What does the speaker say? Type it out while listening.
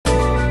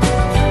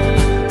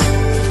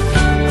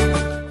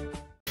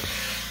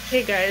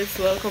Hey guys,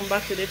 welcome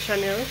back to the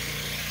channel.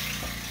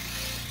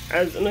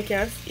 As you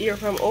can hear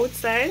from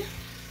outside,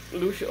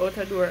 Luci out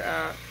the door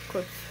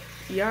cut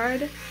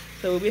yard.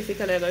 So we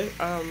basically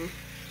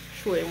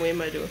show him what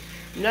I'm do.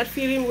 I'm not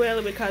feeling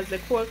well because the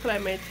cold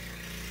climate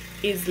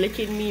is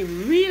licking me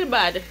real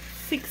bad.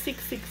 Sick,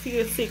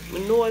 feel sick. My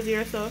nose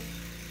here so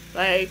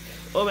like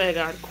oh my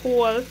god,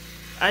 cold,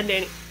 and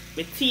then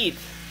my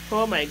teeth.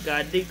 Oh my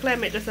god, the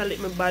climate just a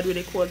little me bad with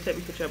the cold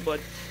temperature,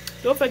 but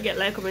don't forget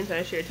like, comment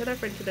and share. Tell a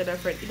friend, hit that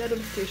friend, hit that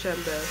notification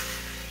bell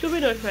to be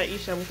notified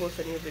each time we post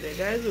a new video.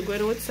 Guys, we're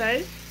going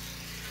outside.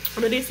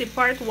 I'm gonna see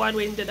part 1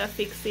 when did I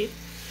fix it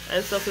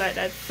and stuff like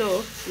that.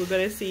 So we're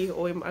gonna see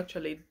how him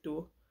actually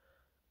do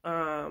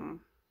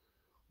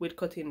with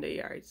cutting the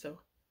yard. So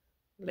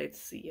let's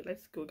see.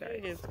 Let's go guys.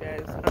 Yes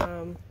guys,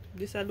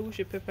 this a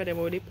Luci pepper them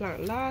already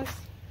plant last.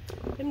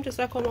 Them just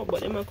a come up,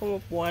 but them a come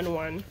up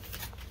one.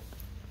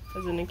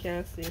 As you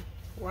can see.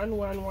 One.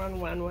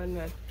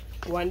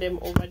 One them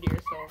over there,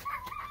 so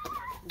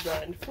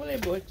gone fully,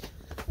 but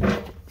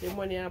the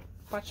money are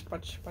patch.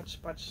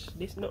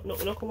 This no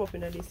come up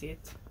in this yet.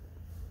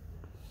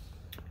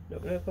 No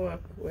come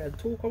up. Well,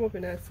 2 come up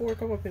in that, 4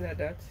 come up in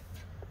that,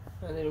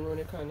 and then run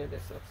the corner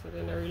this up. So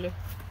they not really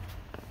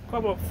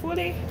come up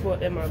fully,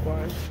 but them are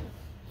gone.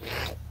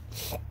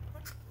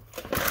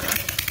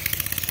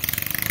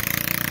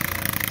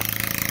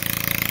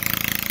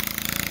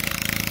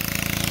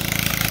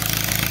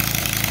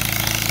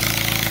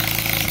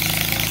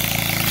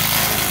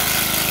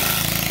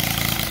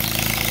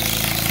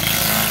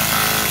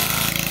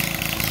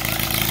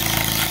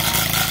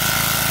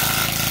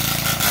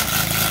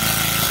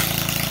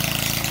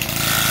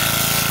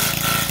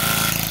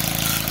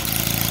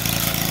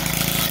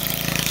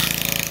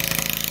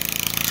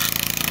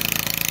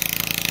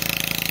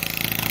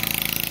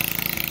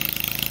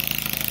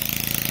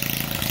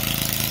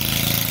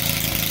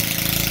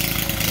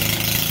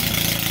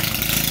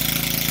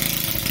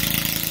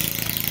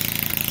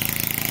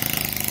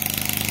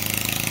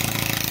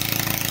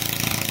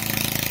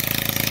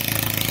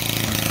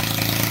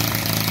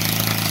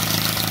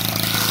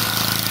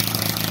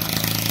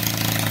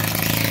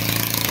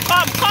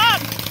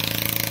 Come!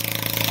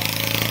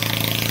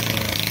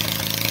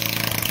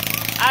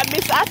 I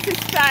miss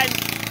assistant.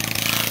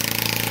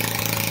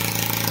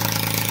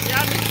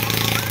 Yeah, come!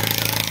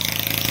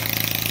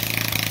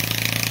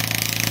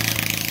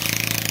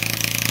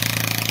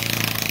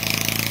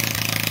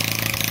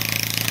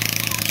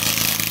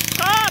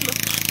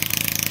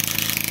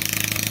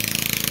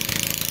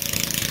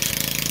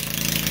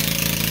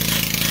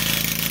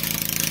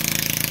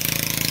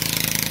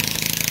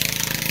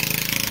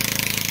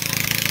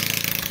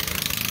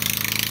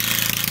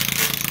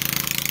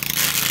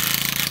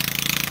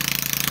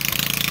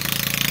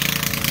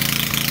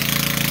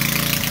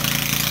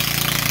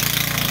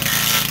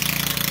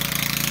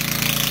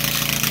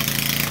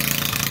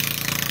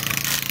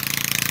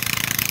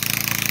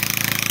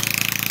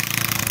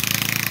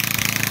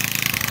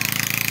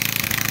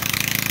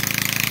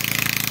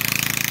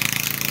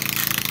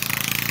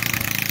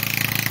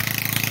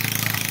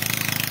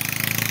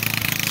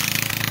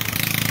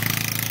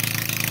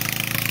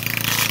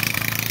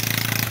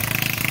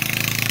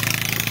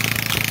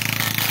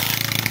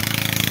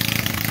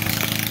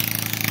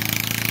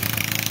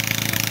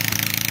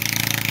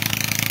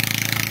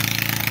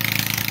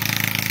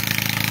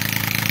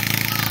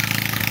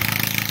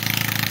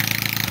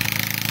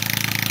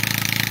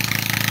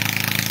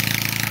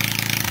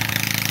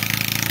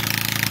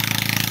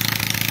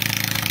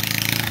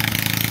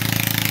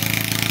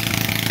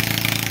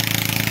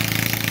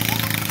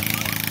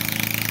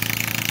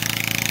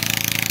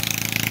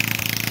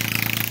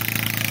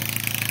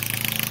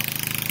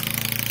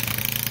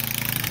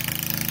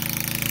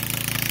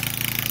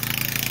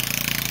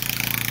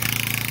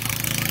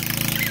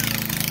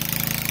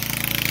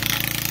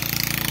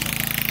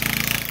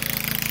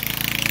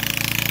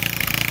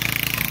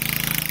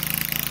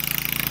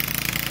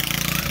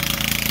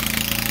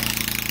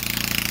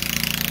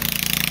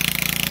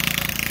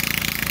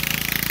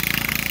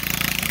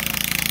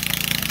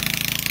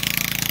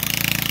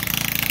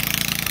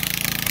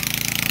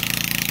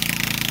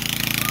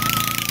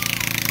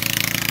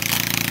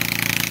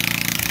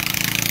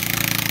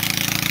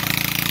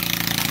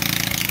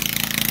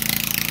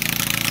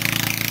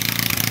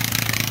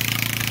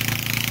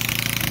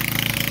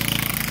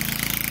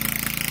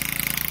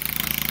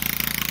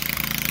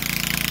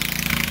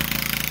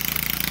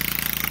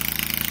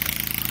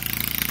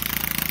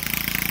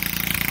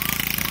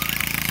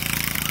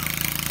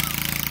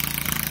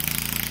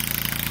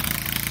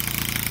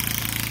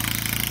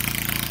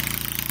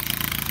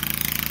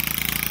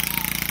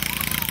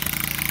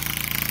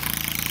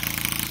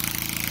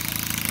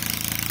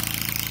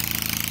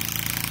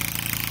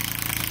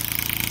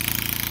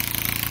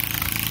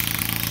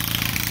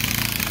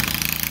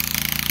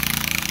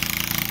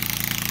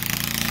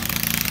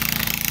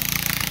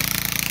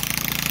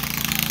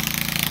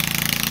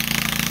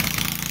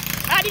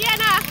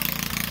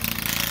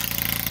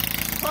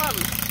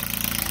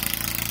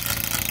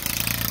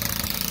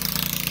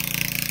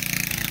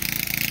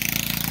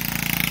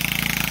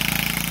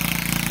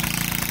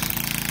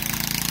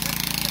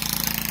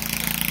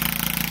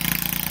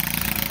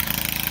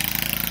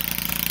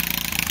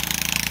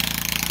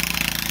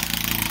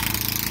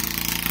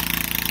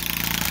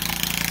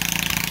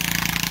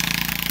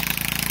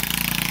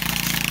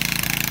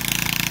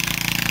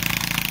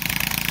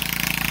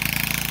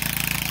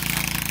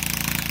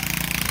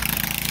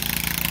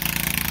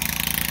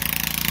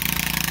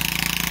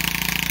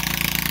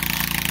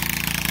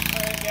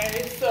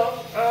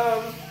 So,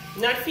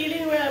 not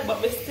feeling well,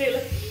 but we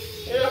still,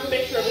 you know,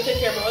 make sure we take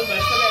care of my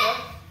husband.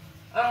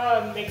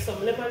 So, make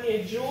some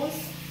lemonade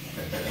juice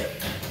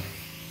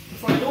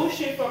for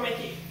Luci for make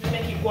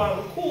it go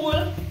on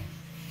cool.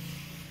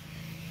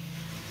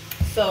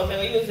 So, I'm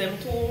going to use them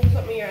too.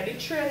 Something here, I did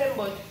try them,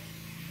 but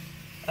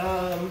I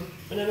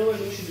don't know what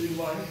Luci do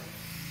one.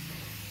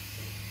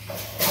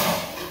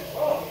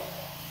 Oh,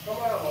 come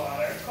on,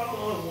 water. Come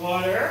on,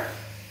 water.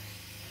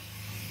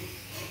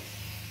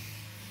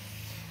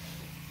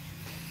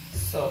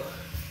 So,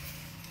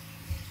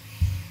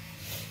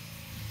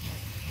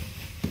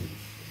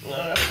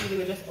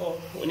 we just,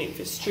 we need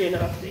to strain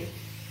off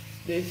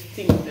the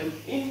things them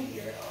in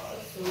here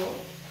also.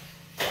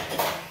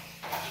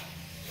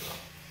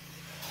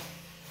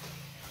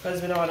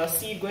 Because we don't want a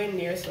seed going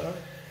there, so.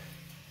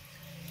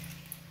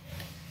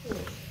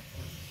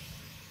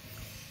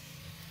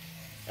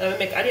 I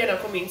make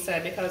Adiana come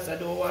inside because I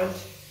don't want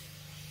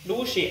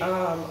Luci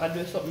I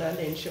do something and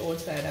then she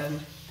outside and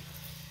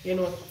you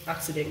know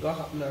accident go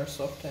happen or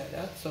stuff like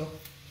that. So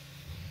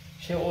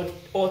she out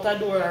the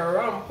door and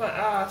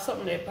ramp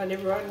something like on the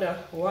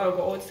veranda. We want to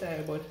go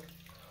outside, but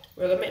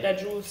we're gonna make that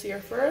juice here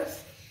first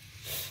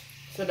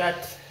so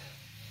that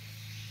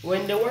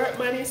when the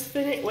workman is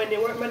finished, when the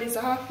workman is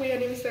halfway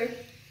and he say,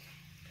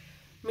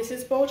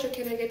 Mrs. Boucher,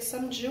 can I get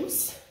some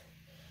juice?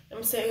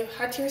 I'm saying,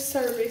 at your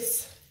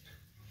service,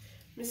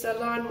 Mr.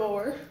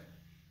 Lawnmower.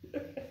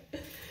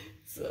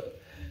 So,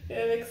 I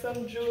make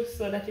some juice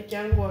so that he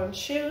can go and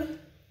chill.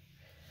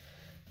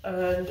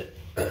 And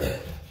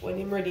when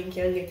he's ready, he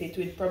can get it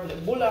with probably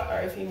bulla, or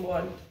if he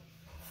want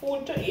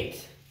food to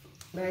eat,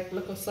 like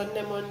a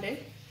Sunday,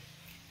 Monday,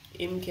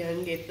 him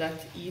can get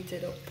that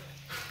eaten up.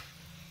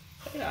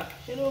 Yeah,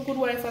 you know, good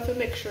wife have to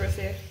make sure,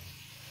 say,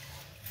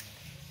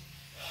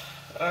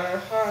 our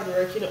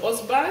hard-working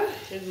husband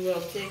is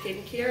well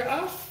taken care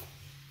of.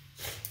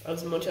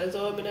 As much as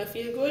I'm gonna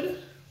feel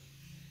good,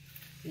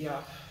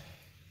 yeah,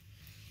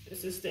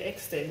 this is the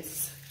extent.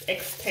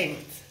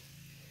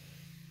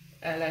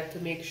 I like to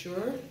make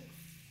sure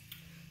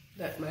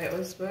that my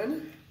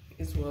husband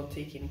is well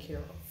taken care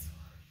of.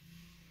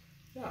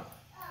 Yeah.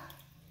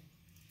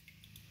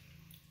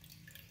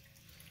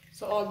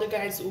 So all the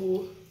guys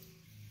who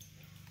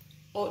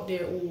out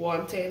there who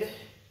wanted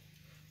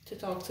to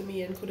talk to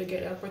me and couldn't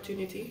get the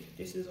opportunity,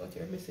 this is what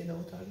you're missing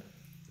out on.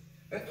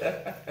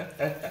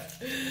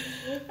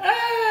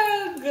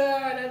 Oh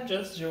God, I'm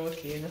just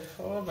joking.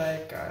 Oh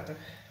my God.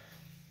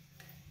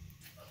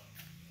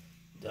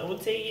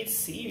 Don't take it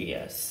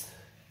serious.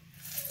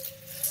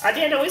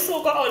 Adiana, we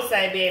still go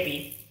outside,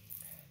 baby.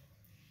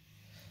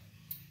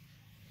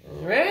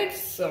 Alright,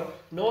 so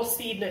no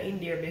seed in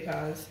there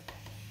because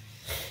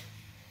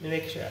let me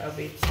make sure I have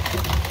it.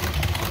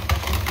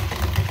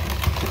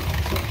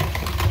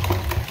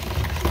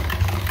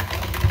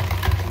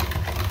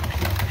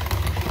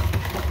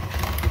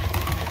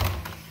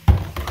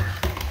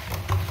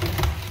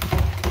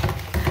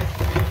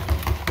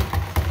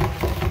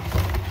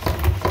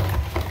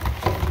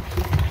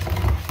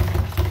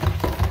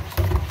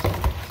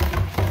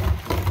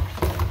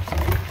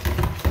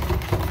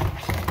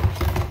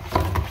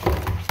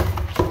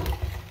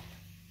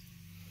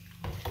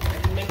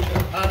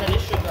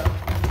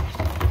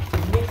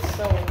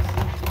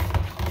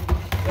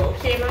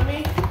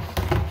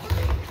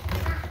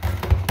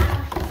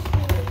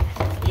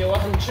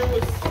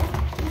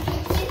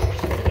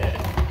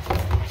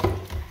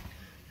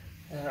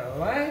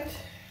 Alright,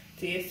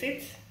 taste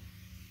it.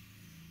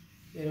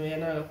 Then we're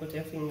now put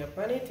your finger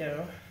on it, you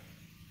know.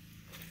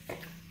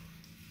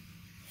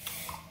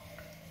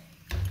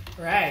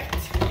 Right.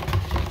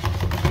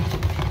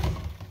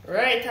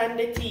 Right on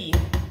the tea.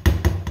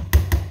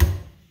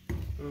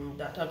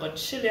 That I got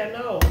chili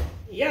now.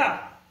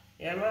 Yeah.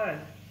 Yeah,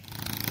 man.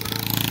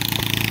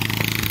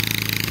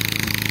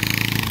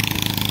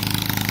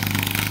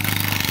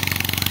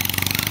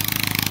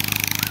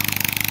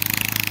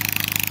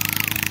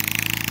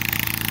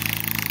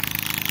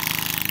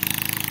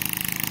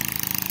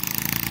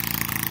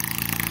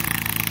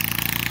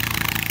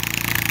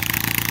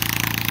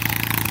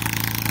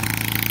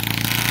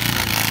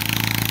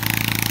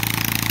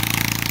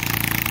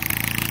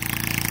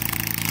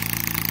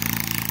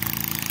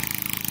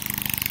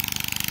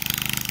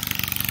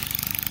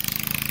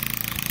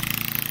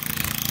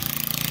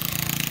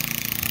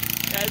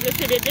 Guys, you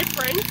see the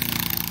difference?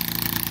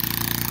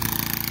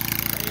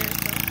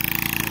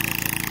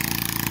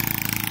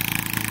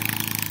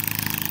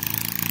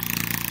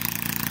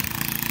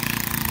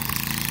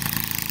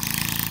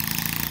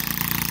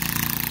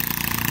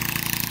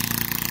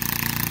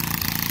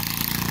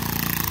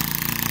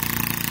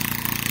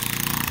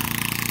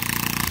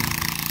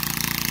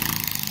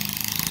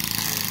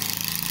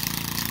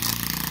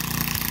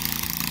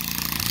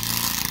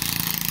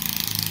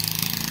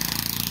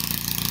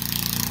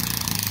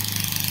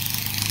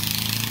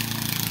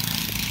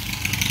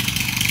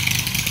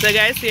 So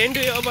guys, see him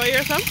do it over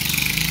here some.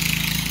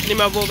 And him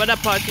have over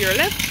that part here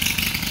left.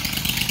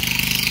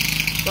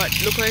 But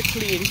look how it's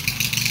clean.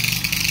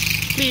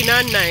 Clean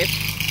and nice.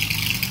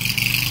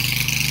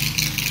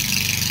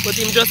 But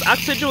him just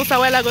asked for juice a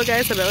while ago,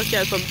 guys, so I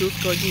get some juice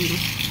to give him.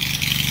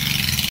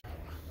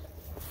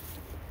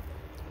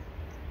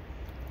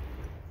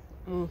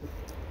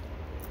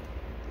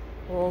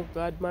 Oh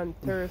God, man,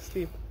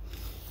 thirsty.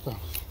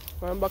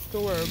 I'm back to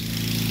work.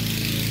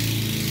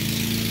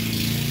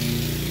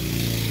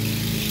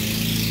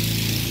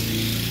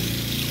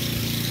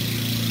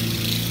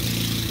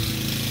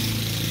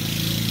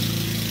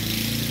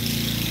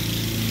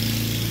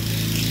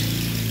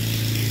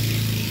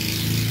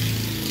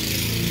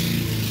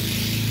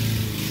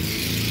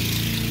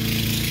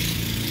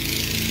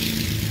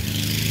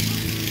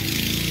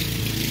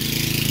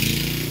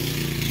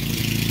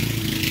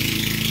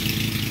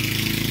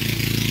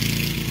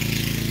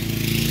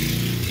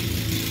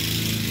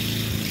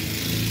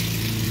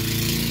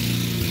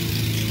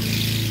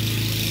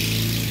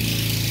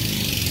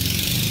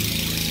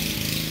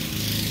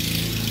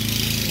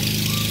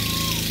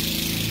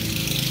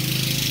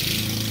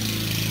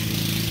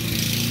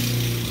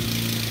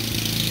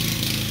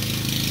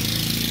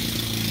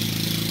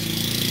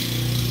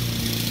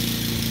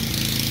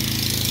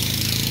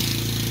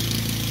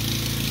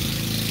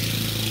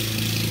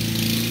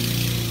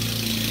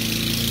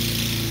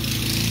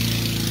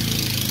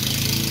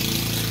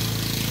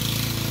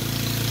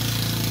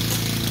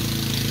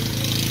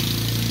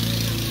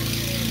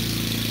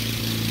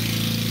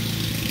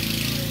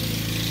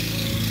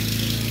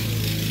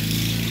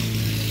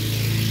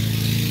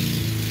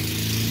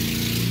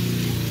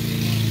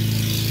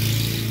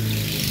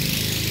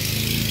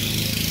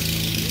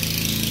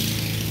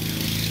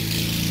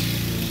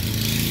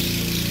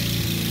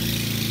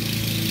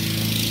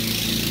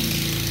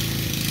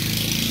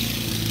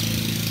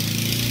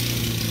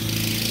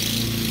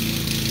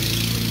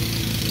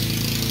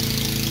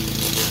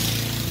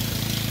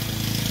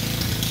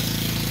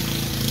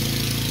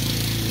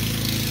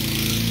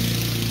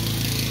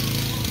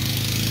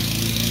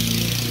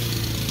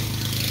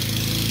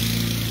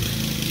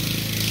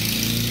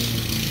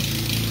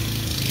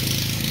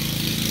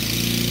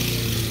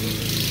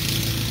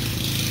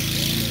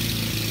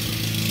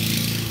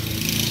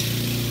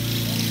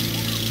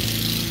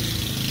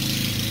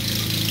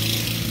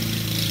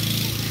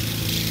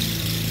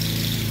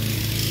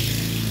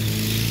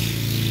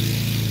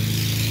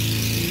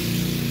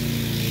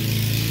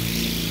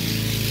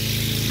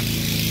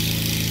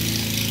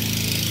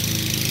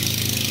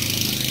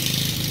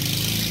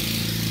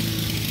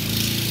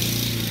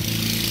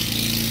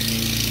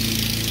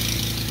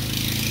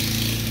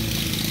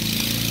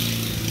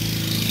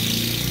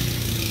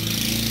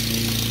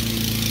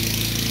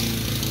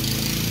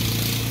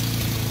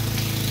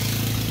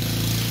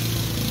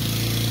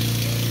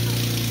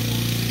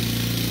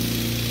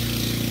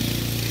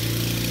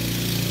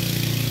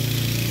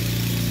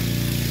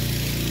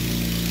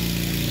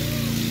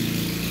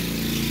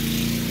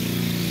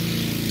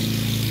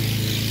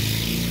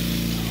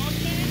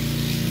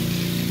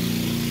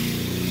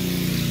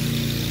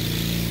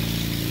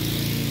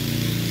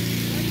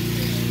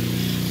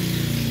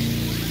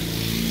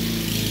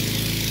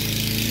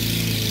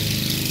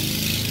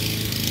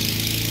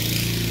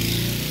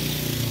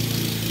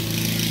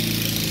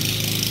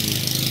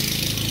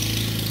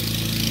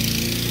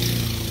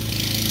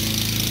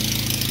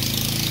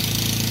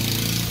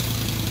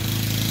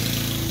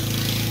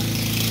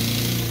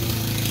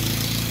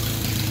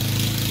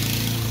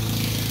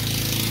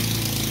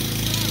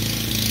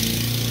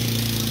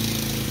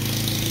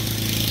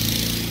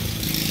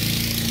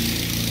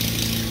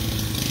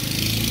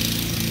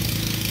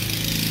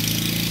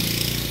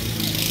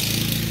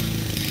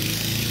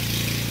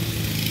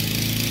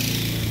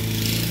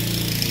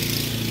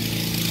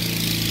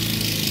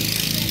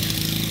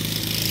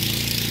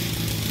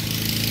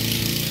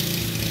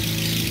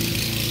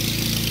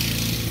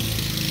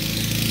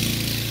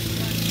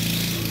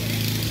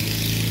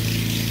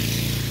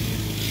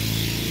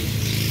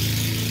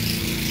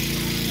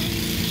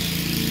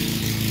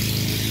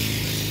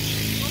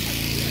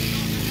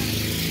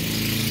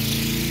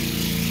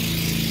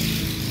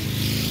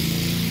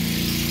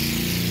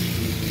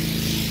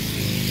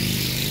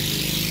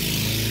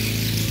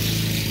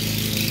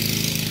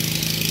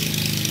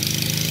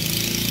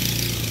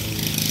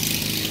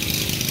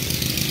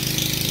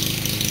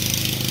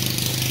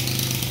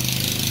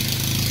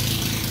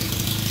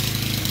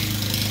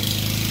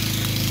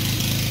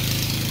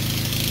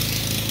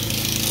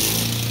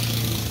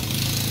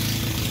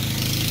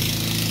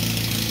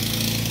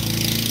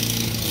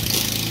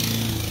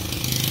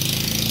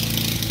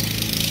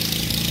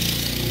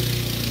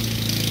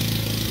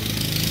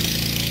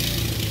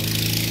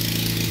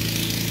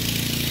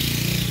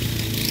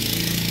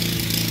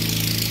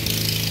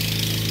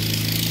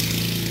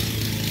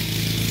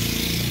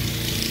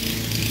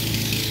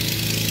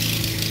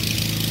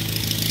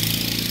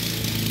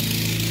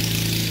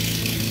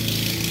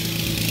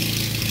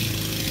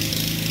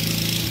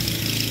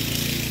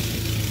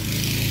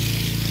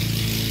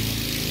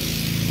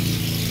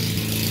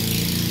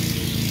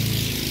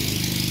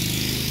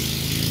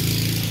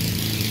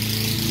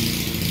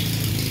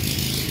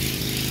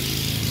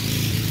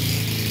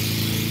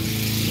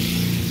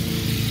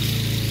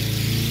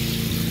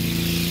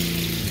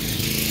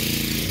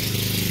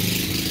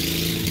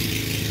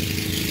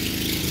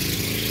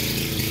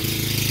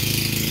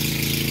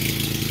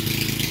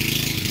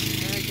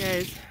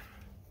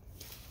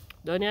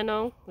 done here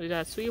now. We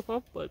got sweep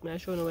up, but I'm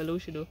showing you what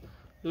Luci do.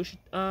 Luci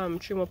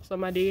trim up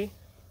some of the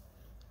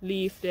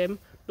leaf them.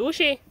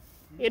 Luci,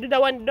 you do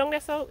that one down there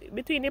so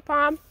between the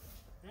palm?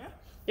 Yeah?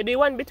 You do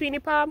one between the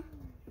palm?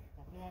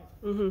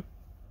 Mm-hmm.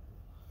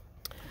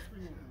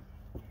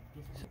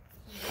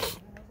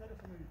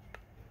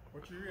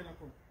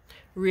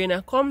 Rain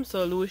a come,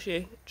 so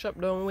Luci chop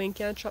down when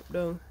can chop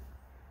down.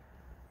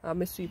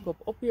 I sweep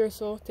up here,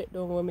 so take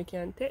down when we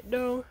can take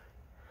down.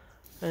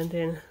 And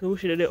then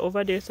Luci did it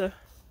over there, so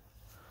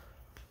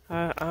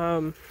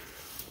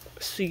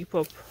sweep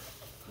up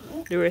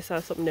the rest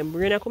of something. Them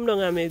rain a come down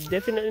and I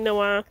definitely don't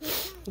want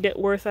to get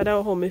worse than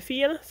how I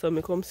feel. So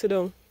I come sit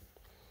down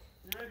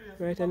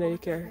right under the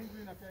car.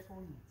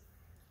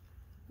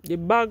 The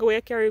bag where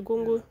you carry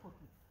gungu.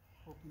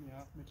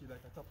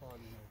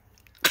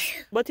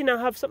 But you don't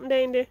have something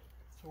there in there?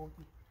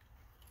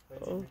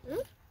 Oh.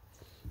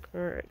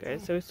 Alright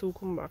guys, so we still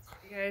come back.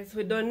 Guys,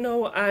 we done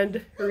now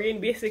and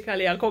rain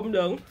basically I come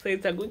down. So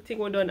it's a good thing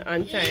we're done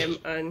on time.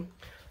 And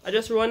I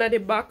just run at the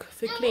back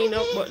to clean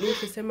up, but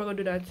Luci said I'm gonna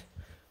do that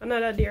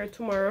another day or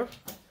tomorrow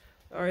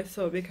or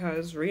so,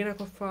 because rain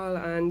could fall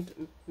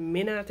and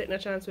me not take no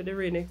chance with the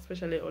rain,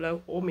 especially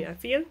how me I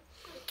feel.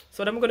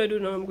 So what I'm gonna do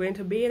now, I'm going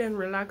to bed and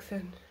relax,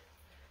 and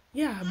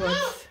yeah,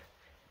 but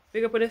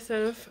big up on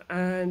yourself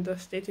and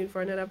stay tuned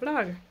for another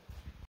vlog.